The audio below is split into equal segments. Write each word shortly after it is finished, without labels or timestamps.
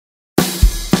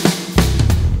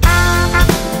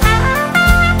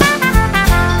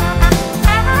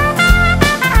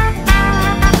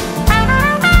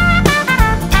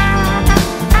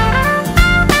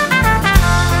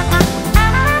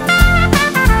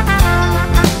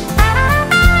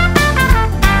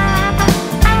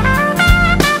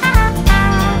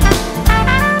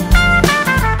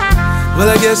Well,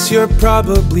 I guess you're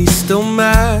probably still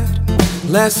mad.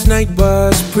 Last night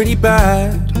was pretty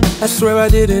bad. I swear I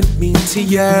didn't mean to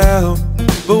yell,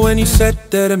 but when you said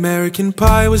that American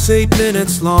Pie was 8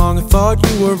 minutes long, I thought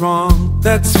you were wrong.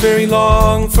 That's very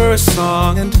long for a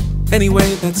song, and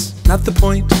anyway, that's not the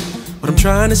point. What I'm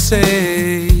trying to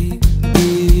say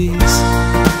is,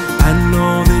 I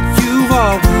know that you've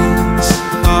always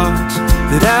thought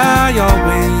that I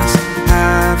always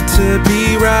have to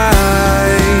be right,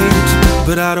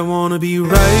 but I don't wanna be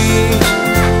right.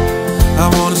 I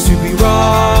want us to be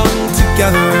wrong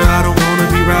together. I don't wanna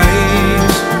be right.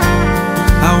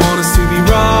 I want us to be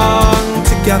wrong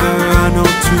together. I know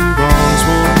two wrongs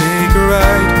won't make a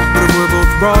right, but if we're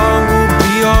both wrong, we'll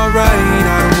be alright.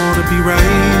 I don't wanna be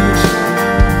right.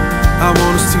 I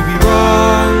want us to be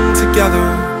wrong together.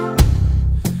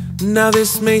 Now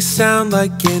this may sound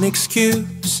like an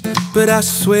excuse, but I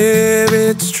swear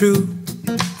it's true.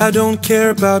 I don't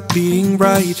care about being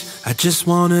right, I just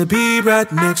wanna be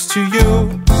right next to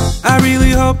you. I really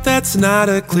hope that's not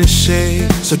a cliche.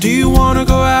 So do you wanna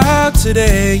go out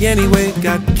today? Anyway,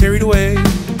 got carried away.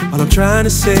 All I'm trying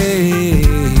to say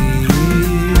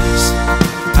is,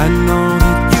 I know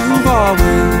that you've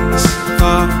always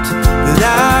thought that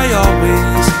I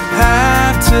always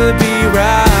have to be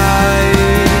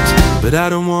right, but I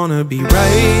don't wanna be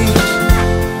right.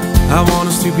 I want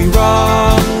us to be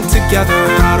wrong together.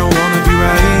 I don't wanna be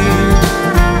right.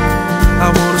 I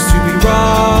want us to be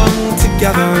wrong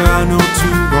together. I know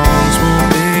two wrongs won't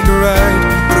make a right,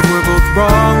 but if we're both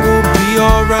wrong, we'll be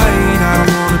alright. I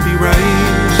don't wanna be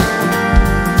right.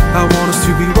 I want us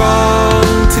to be wrong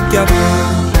together.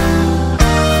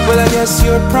 Well, I guess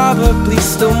you're probably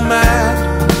still mad.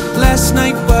 Last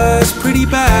night was pretty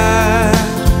bad.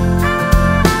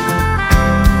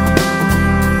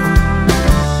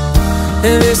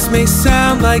 And this may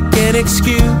sound like an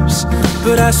excuse,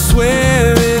 but I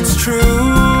swear it's true.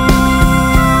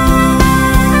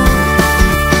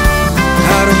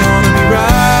 I don't wanna be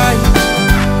right.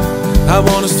 I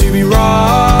want us to be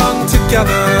wrong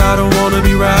together. I don't wanna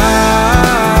be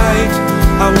right.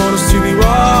 I want us to be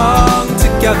wrong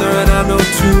together. And I know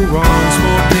two wrongs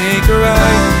won't make a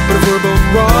right, but if we're both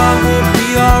wrong, we'll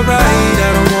be alright. I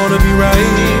don't wanna be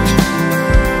right.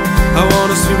 I want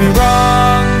us to be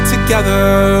wrong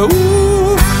together.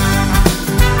 Ooh.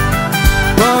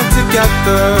 Wrong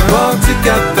together, wrong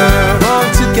together, wrong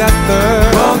together,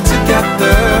 wrong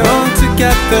together, wrong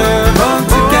together, wrong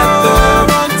together,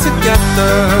 wrong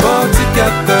together, wrong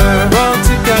together, wrong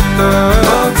together,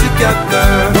 wrong together,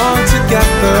 wrong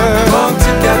together, wrong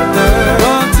together,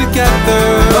 wrong together,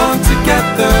 wrong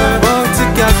together, wrong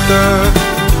together.